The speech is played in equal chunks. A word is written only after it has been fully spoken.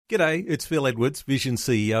G'day, it's Phil Edwards, Vision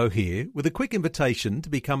CEO here, with a quick invitation to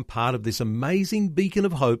become part of this amazing beacon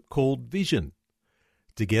of hope called Vision.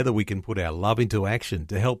 Together we can put our love into action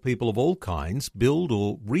to help people of all kinds build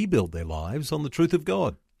or rebuild their lives on the truth of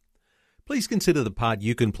God. Please consider the part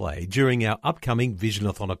you can play during our upcoming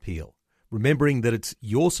Visionathon appeal, remembering that it's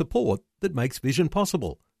your support that makes Vision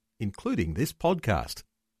possible, including this podcast.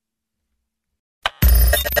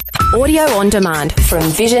 Audio on demand from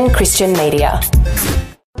Vision Christian Media.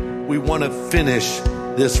 We want to finish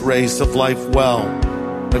this race of life well.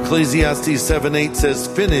 Ecclesiastes 7:8 says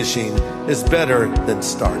finishing is better than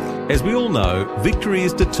starting. As we all know, victory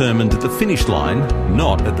is determined at the finish line,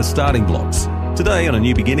 not at the starting blocks. Today on A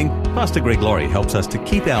New Beginning, Pastor Greg Laurie helps us to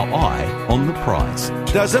keep our eye on the prize.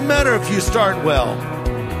 Doesn't matter if you start well.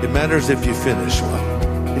 It matters if you finish well.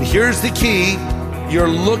 And here's the key. You're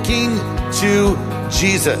looking to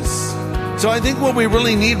Jesus. So I think what we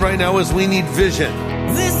really need right now is we need vision.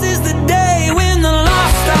 This is the day when the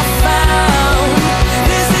lost are found.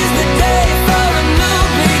 This is the day for a new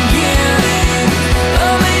beginning.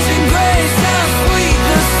 Amazing grace, how sweet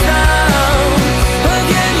the sound.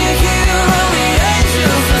 Again you hear all the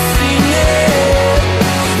angels are singing.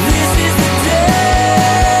 This is the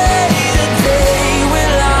day when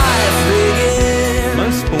life begins.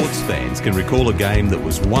 Most sports fans can recall a game that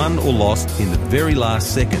was won or lost in the very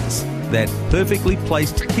last seconds. That perfectly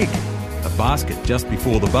placed kick, a basket just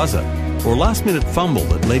before the buzzer, or a last-minute fumble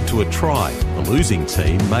that led to a try. The losing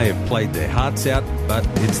team may have played their hearts out, but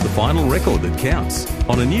it's the final record that counts.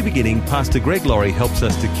 On A New Beginning, Pastor Greg Laurie helps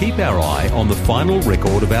us to keep our eye on the final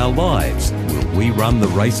record of our lives. Will we run the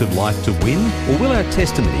race of life to win, or will our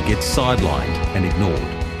testimony get sidelined and ignored?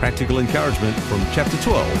 Practical encouragement from chapter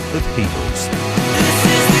 12 of Hebrews. This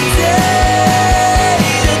is the day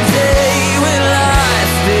when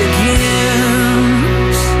life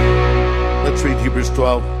begins. Let's read Hebrews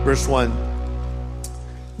 12, verse 1.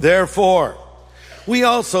 Therefore, we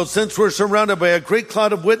also, since we're surrounded by a great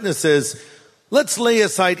cloud of witnesses, let's lay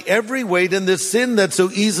aside every weight and the sin that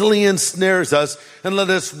so easily ensnares us, and let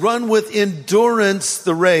us run with endurance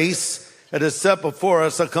the race that is set before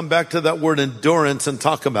us. I'll come back to that word endurance and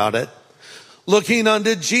talk about it. Looking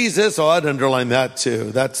unto Jesus, I'd underline that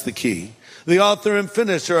too. That's the key. The author and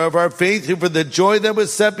finisher of our faith, who for the joy that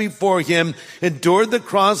was set before him endured the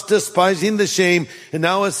cross, despising the shame, and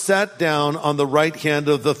now is sat down on the right hand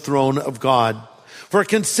of the throne of God. For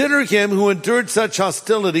consider him who endured such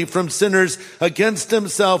hostility from sinners against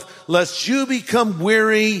himself, lest you become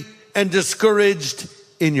weary and discouraged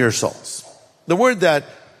in your souls. The word that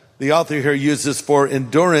the author here uses for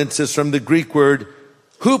endurance is from the Greek word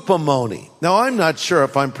hupomone. Now, I'm not sure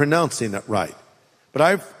if I'm pronouncing it right, but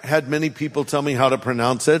I've had many people tell me how to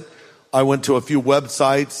pronounce it. I went to a few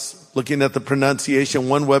websites looking at the pronunciation.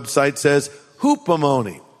 One website says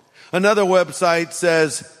hupomone. Another website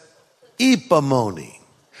says epimone.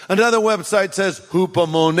 Another website says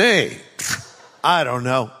hupomone. I don't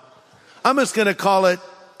know. I'm just going to call it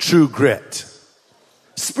true grit.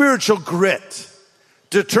 Spiritual grit.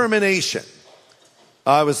 Determination.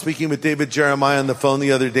 I was speaking with David Jeremiah on the phone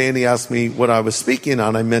the other day, and he asked me what I was speaking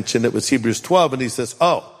on. I mentioned it was Hebrews 12, and he says,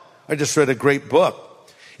 I just read a great book.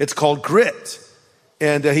 It's called Grit.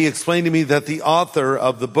 And he explained to me that the author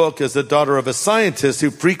of the book is the daughter of a scientist who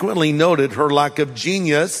frequently noted her lack of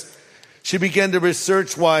genius. She began to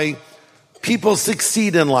research why people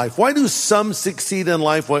succeed in life. Why do some succeed in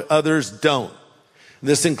life while others don't?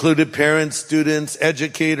 This included parents, students,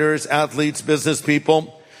 educators, athletes, business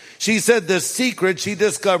people. She said the secret she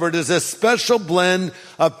discovered is a special blend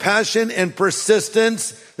of passion and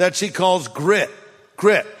persistence that she calls grit.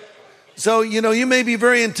 Grit. So, you may be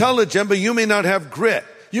very intelligent, but you may not have grit.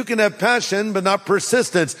 You can have passion, but not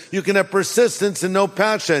persistence. You can have persistence and no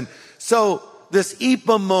passion. So this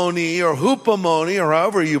epimony or hupomone, or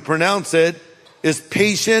however you pronounce it, is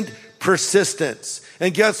patient persistence.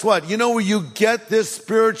 And guess what? You know where you get this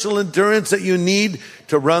spiritual endurance that you need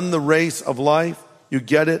to run the race of life? You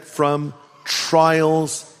get it from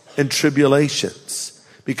trials and tribulations.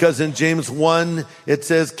 Because in James 1, it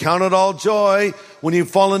says, count it all joy when you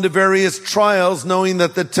fall into various trials, knowing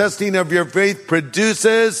that the testing of your faith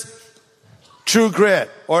produces true grit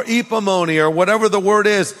or epimony or whatever the word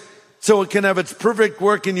is, so it can have its perfect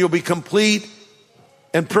work and you'll be complete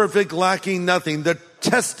and perfect, lacking nothing. The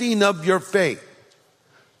testing of your faith.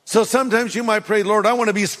 So sometimes you might pray, Lord, I want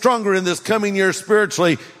to be stronger in this coming year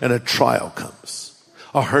spiritually, and a trial comes.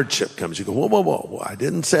 A hardship comes. You go, whoa. I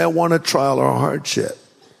didn't say I want a trial or a hardship.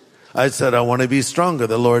 I said, I want to be stronger.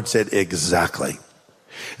 The Lord said, exactly.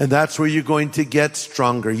 And that's where you're going to get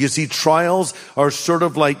stronger. You see, trials are sort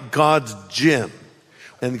of like God's gym,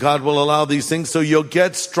 And God will allow these things so you'll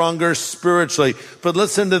get stronger spiritually. But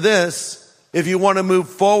listen to this. If you want to move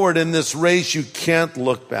forward in this race, you can't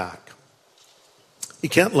look back. You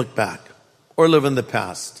can't look back or live in the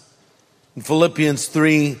past. In Philippians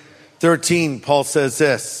 3:13, Paul says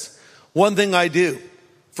this, one thing I do,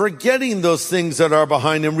 forgetting those things that are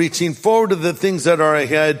behind and reaching forward to the things that are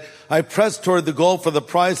ahead, I press toward the goal for the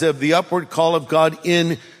prize of the upward call of God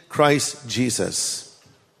in Christ Jesus.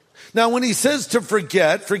 Now, when he says to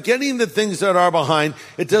forgetting the things that are behind,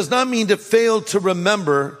 it does not mean to fail to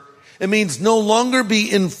remember. It means no longer be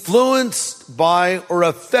influenced by or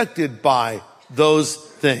affected by those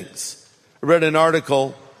things. I read an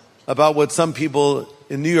article about what some people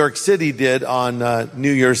in New York City did on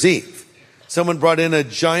New Year's Eve. Someone brought in a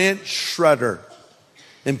giant shredder,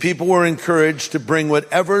 and people were encouraged to bring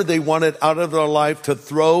whatever they wanted out of their life to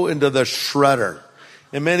throw into the shredder.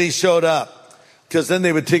 And many showed up, because then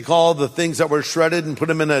they would take all the things that were shredded and put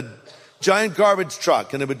them in a giant garbage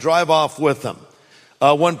truck, and it would drive off with them.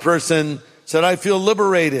 One person said, I feel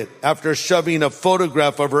liberated after shoving a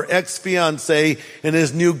photograph of her ex-fiancé and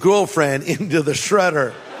his new girlfriend into the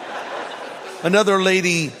shredder. Another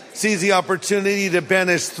lady sees the opportunity to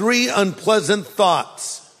banish 3 unpleasant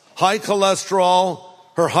thoughts: high cholesterol,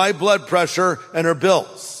 her high blood pressure, and her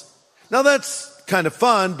bills. Now that's kind of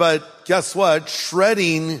fun, but guess what?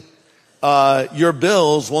 Shredding your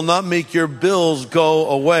bills will not make your bills go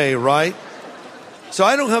away, right? So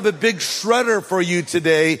I don't have a big shredder for you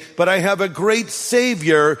today, but I have a great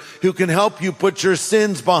Savior who can help you put your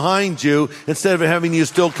sins behind you instead of having you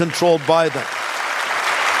still controlled by them.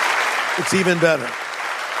 It's even better.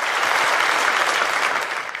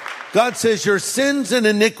 God says, your sins and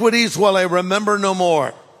iniquities will I remember no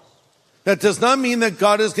more. That does not mean that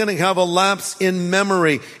God is going to have a lapse in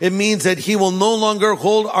memory. It means that he will no longer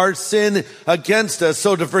hold our sin against us.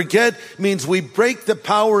 So to forget means we break the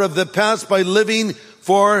power of the past by living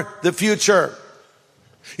for the future.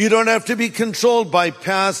 You don't have to be controlled by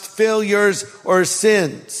past failures or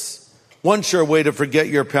sins. One sure way to forget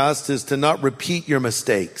your past is to not repeat your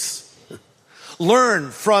mistakes.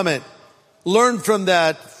 Learn from it. Learn from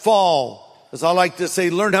that fall. As I like to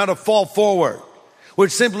say, learn how to fall forward.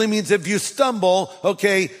 Which simply means if you stumble,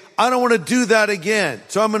 okay, I don't want to do that again.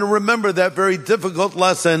 So I'm going to remember that very difficult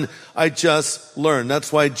lesson I just learned.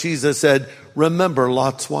 That's why Jesus said, remember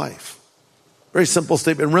Lot's wife. Very simple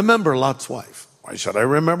statement. Remember Lot's wife. Why should I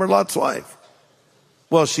remember Lot's wife?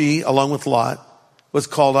 Well, she, along with Lot, was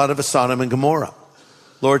called out of Sodom and Gomorrah.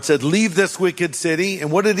 Lord said, leave this wicked city.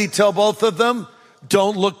 And what did he tell both of them?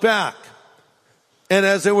 Don't look back. And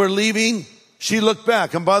as they were leaving, she looked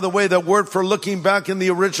back. And by the way, that word for looking back in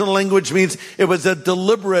the original language means it was a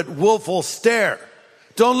deliberate, willful stare.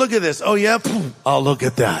 Don't look at this. Oh yeah? I'll look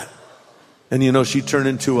at that. And you know, she turned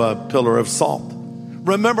into a pillar of salt.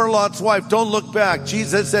 Remember Lot's wife. Don't look back.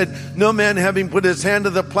 Jesus said, no man having put his hand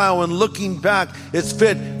to the plow and looking back is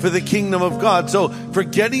fit for the kingdom of God. So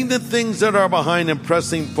forgetting the things that are behind and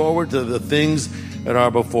pressing forward to the things that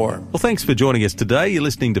are before. Well, thanks for joining us today. You're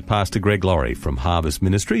listening to Pastor Greg Laurie from Harvest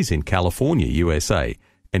Ministries in California, USA,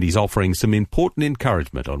 and he's offering some important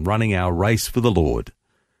encouragement on running our race for the Lord.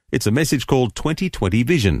 It's a message called 2020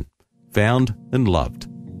 Vision, Found and Loved.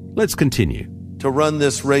 Let's continue. To run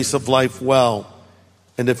this race of life well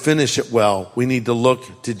and to finish it well, we need to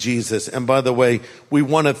look to Jesus. And by the way, we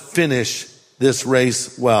want to finish this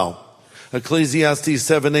race well. Ecclesiastes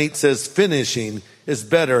 7:8 says, finishing is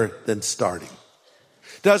better than starting.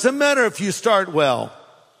 Doesn't matter if you start well.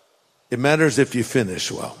 It matters if you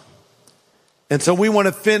finish well. And so we want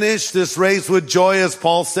to finish this race with joy, as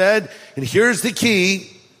Paul said. And here's the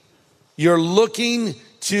key. You're looking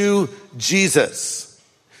to Jesus.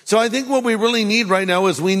 So I think what we really need right now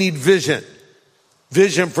is we need vision.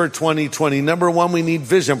 Vision for 2020. Number one, we need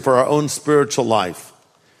vision for our own spiritual life.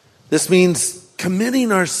 This means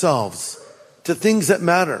committing ourselves to things that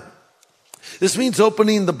matter. This means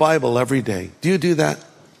opening the Bible every day. Do you do that?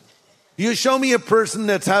 You show me a person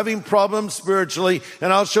that's having problems spiritually,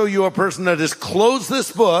 and I'll show you a person that has closed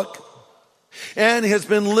this book and has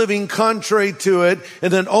been living contrary to it,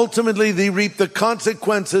 and then ultimately they reap the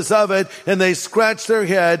consequences of it, and they scratch their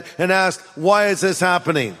head and ask, why is this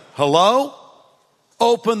happening? Hello?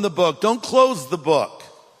 Open the book. Don't close the book.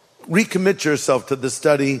 Recommit yourself to the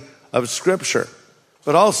study of Scripture,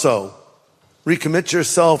 but also recommit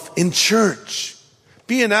yourself in church.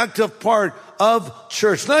 Be an active part of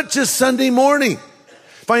church, not just Sunday morning.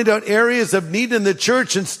 Find out areas of need in the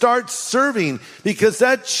church and start serving, because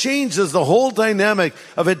that changes the whole dynamic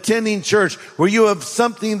of attending church, where you have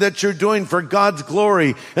something that you're doing for God's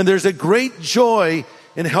glory. And there's a great joy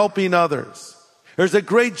in helping others. There's a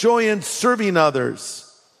great joy in serving others.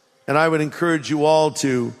 And I would encourage you all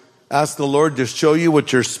to ask the Lord to show you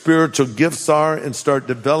what your spiritual gifts are and start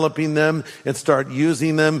developing them and start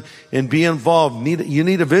using them and be involved. You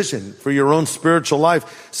need a vision for your own spiritual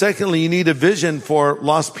life. Secondly, you need a vision for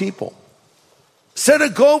lost people. Set a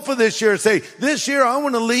goal for this year. Say, this year I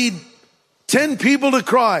want to lead 10 people to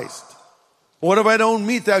Christ. What if I don't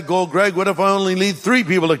meet that goal, Greg? What if I only lead 3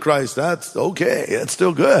 people to Christ? That's okay. That's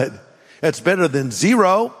still good. That's better than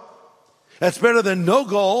 0. That's better than no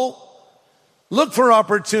goal. Look for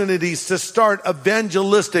opportunities to start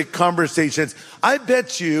evangelistic conversations. I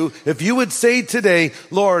bet you if you would say today,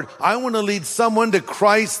 Lord, I want to lead someone to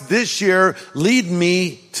Christ this year, lead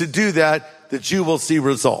me to do that you will see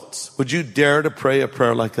results. Would you dare to pray a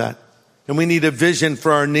prayer like that? And we need a vision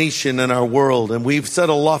for our nation and our world. And we've set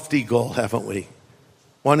a lofty goal, haven't we?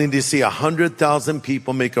 Wanting to see 100,000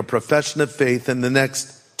 people make a profession of faith in the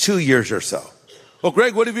next 2 years or so. Well,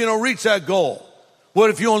 Greg, what if you don't reach that goal? What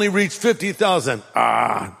if you only reach 50,000?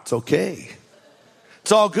 It's okay.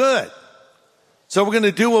 It's all good. So we're going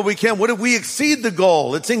to do what we can. What if we exceed the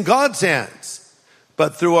goal? It's in God's hands.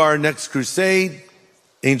 But through our next crusade,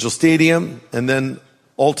 Angel Stadium, and then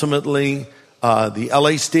ultimately the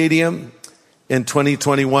LA Stadium in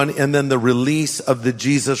 2021, and then the release of the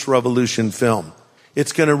Jesus Revolution film.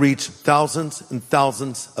 It's going to reach thousands and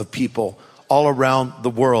thousands of people all around the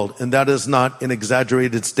world. And that is not an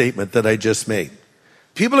exaggerated statement that I just made.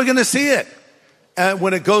 People are going to see it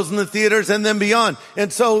when it goes in the theaters and then beyond.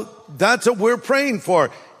 And so that's what we're praying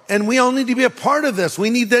for. And we all need to be a part of this. We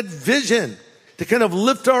need that vision to kind of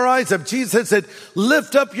lift our eyes up. Jesus said,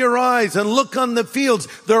 lift up your eyes and look on the fields.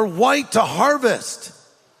 They're white to harvest.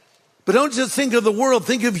 But don't just think of the world.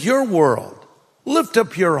 Think of your world. Lift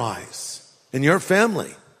up your eyes and your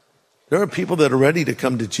family. There are people that are ready to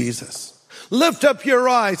come to Jesus. Lift up your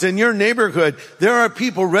eyes in your neighborhood. There are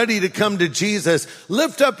people ready to come to Jesus.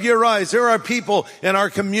 Lift up your eyes. There are people in our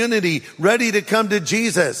community ready to come to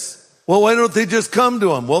Jesus. Well, why don't they just come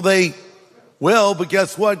to him? Well, they will, but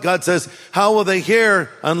guess what? God says, how will they hear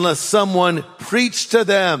unless someone preach to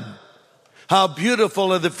them? How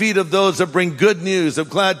beautiful are the feet of those that bring good news of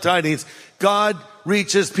glad tidings. God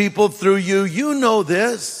reaches people through you. You know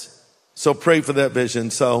this. So pray for that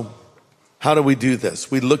vision. So how do we do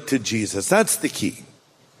this? We look to Jesus. That's the key.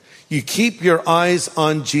 You keep your eyes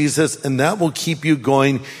on Jesus, and that will keep you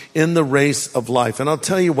going in the race of life. And I'll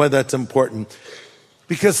tell you why that's important.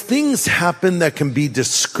 Because things happen that can be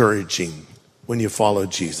discouraging when you follow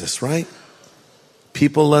Jesus, right?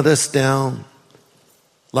 People let us down.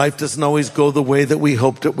 Life doesn't always go the way that we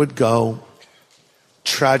hoped it would go.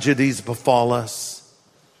 Tragedies befall us.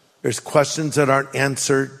 There's questions that aren't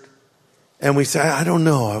answered. And we say, I don't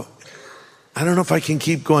know. I don't know if I can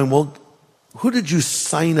keep going. Well, who did you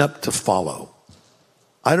sign up to follow?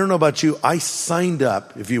 I don't know about you. I signed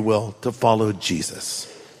up, if you will, to follow Jesus.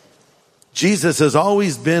 Jesus has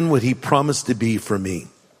always been what he promised to be for me.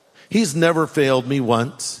 He's never failed me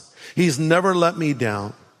once. He's never let me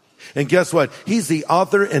down. And guess what? He's the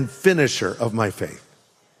author and finisher of my faith.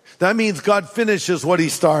 That means God finishes what he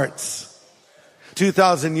starts.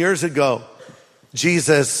 2,000 years ago,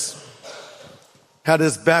 Jesus had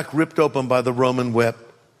his back ripped open by the Roman whip.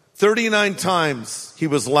 39 times he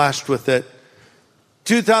was lashed with it.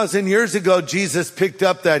 2,000 years ago, Jesus picked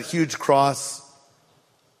up that huge cross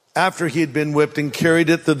after he had been whipped and carried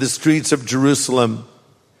it through the streets of Jerusalem.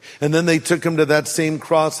 And then they took him to that same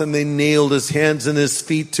cross and they nailed his hands and his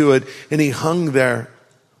feet to it, and he hung there.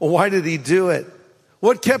 Well, why did he do it?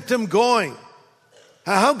 What kept him going?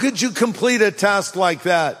 How could you complete a task like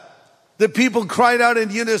that? The people cried out in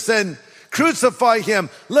unison, crucify him.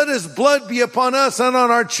 Let his blood be upon us and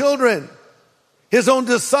on our children. His own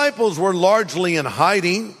disciples were largely in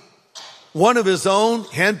hiding. One of his own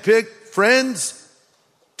handpicked friends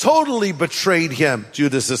totally betrayed him,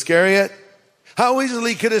 Judas Iscariot. How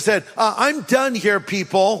easily could have said, I'm done here,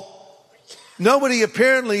 people. Nobody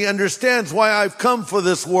apparently understands why I've come for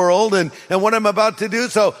this world and what I'm about to do,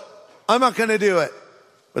 so I'm not going to do it.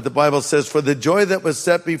 But the Bible says, for the joy that was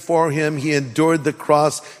set before him, he endured the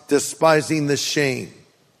cross, despising the shame.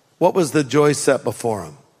 What was the joy set before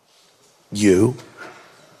him? You,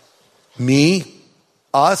 me,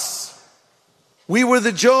 us. We were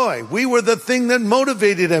the joy. We were the thing that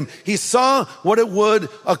motivated him. He saw what it would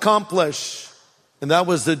accomplish. And that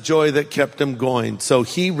was the joy that kept him going. So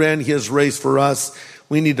he ran his race for us.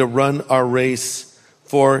 We need to run our race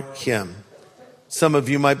for him. Some of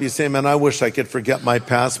you might be saying, man, I wish I could forget my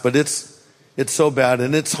past, but it's so bad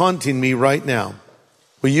and it's haunting me right now.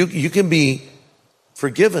 Well, you can be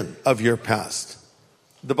forgiven of your past.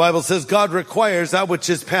 The Bible says God requires that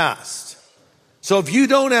which is past. So if you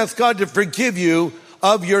don't ask God to forgive you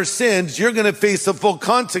of your sins, you're going to face the full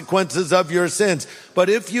consequences of your sins. But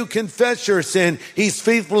if you confess your sin, he's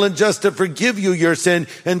faithful and just to forgive you your sin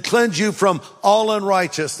and cleanse you from all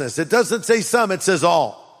unrighteousness. It doesn't say some, it says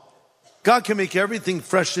all. God can make everything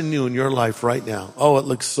fresh and new in your life right now. Oh, it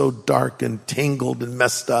looks so dark and tangled and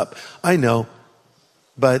messed up. I know,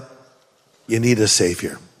 but you need a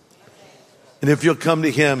Savior. And if you'll come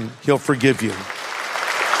to him, he'll forgive you.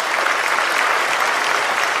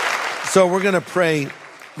 So we're going to pray.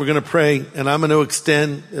 We're going to pray, and I'm going to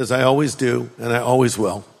extend, as I always do, and I always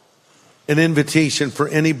will, an invitation for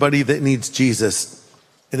anybody that needs Jesus.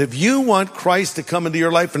 And if you want Christ to come into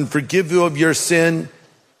your life and forgive you of your sin,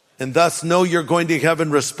 and thus know you're going to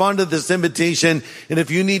heaven, respond to this invitation. And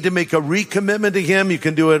if you need to make a recommitment to him, you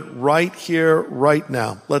can do it right here, right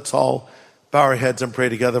now. Let's all bow our heads and pray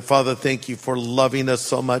together. Father, thank you for loving us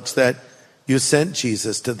so much that you sent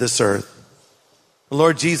Jesus to this earth.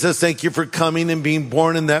 Lord Jesus, thank you for coming and being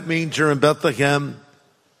born in that manger in Bethlehem,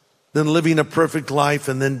 then living a perfect life,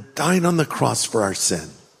 and then dying on the cross for our sin,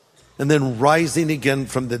 and then rising again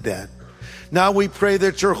from the dead. Now we pray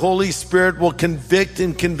that your Holy Spirit will convict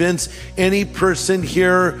and convince any person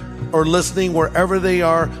here or listening wherever they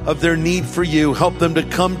are of their need for you. Help them to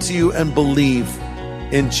come to you and believe.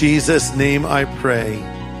 In Jesus' name I pray.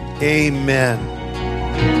 Amen.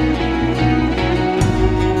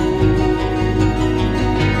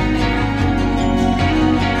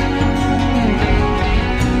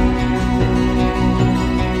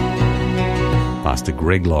 Pastor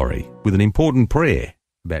Greg Laurie with an important prayer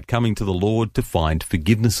about coming to the Lord to find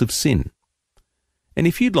forgiveness of sin. And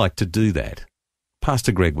if you'd like to do that,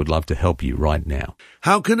 Pastor Greg would love to help you right now.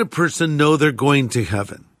 How can a person know they're going to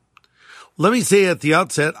heaven? Let me say at the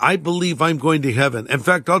outset, I believe I'm going to heaven. In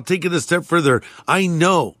fact, I'll take it a step further. I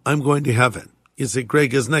know I'm going to heaven. You say,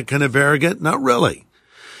 Greg, isn't that kind of arrogant? Not really.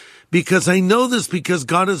 Because I know this because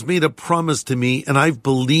God has made a promise to me and I've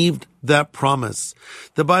believed that promise.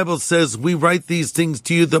 The Bible says, we write these things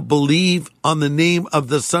to you that believe on the name of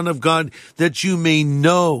the Son of God, that you may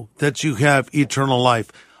know that you have eternal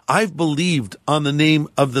life. I've believed on the name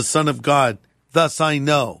of the Son of God. Thus I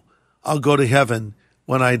know I'll go to heaven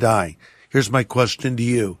when I die. Here's my question to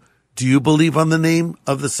you. Do you believe on the name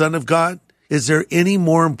of the Son of God? Is there any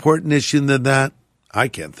more important issue than that? I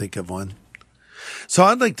can't think of one. So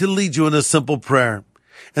I'd like to lead you in a simple prayer.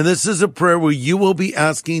 And this is a prayer where you will be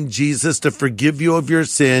asking Jesus to forgive you of your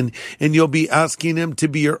sin, and you'll be asking him to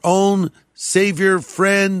be your own Savior,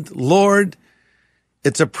 friend, Lord.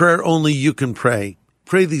 It's a prayer only you can pray.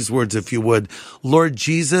 Pray these words if you would. Lord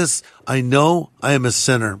Jesus, I know I am a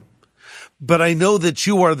sinner, but I know that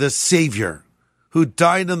you are the Savior who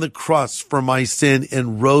died on the cross for my sin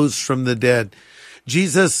and rose from the dead.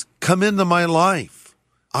 Jesus, come into my life.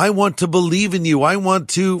 I want to believe in you. I want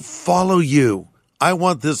to follow you. I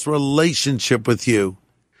want this relationship with you.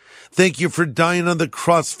 Thank you for dying on the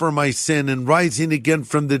cross for my sin and rising again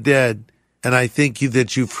from the dead. And I thank you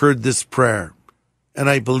that you've heard this prayer. And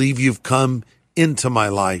I believe you've come into my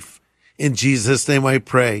life. In Jesus' name I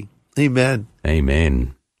pray. Amen.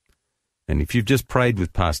 Amen. And if you've just prayed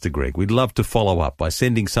with Pastor Greg, we'd love to follow up by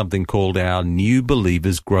sending something called our New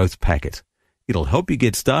Believers Growth Packet. It'll help you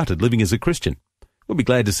get started living as a Christian. We'll be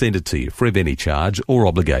glad to send it to you free of any charge or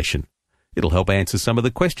obligation. It'll help answer some of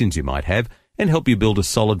the questions you might have and help you build a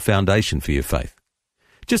solid foundation for your faith.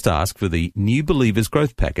 Just ask for the New Believers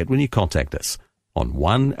Growth Packet when you contact us on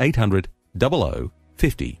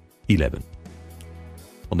 1-800-00-50-11.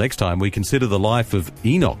 Well, next time we consider the life of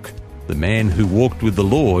Enoch, the man who walked with the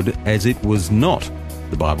Lord as it was not,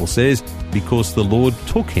 the Bible says, because the Lord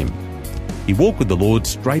took him. He walked with the Lord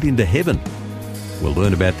straight into heaven. We'll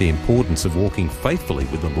learn about the importance of walking faithfully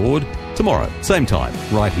with the Lord tomorrow, same time,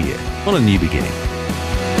 right here on A New Beginning.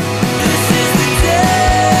 This is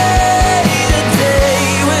the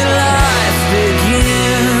day when life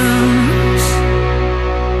begins.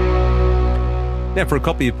 Now, for a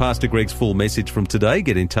copy of Pastor Greg's full message from today,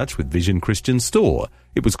 get in touch with Vision Christian Store.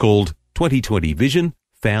 It was called 2020 Vision,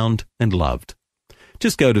 Found and Loved.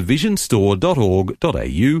 Just go to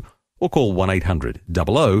visionstore.org.au or call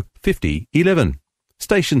 1-800-00-50-11.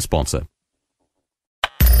 Station sponsor.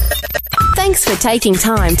 Thanks for taking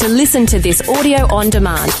time to listen to this audio on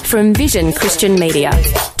demand from Vision Christian Media.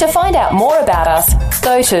 To find out more about us,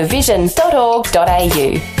 go to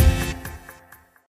vision.org.au.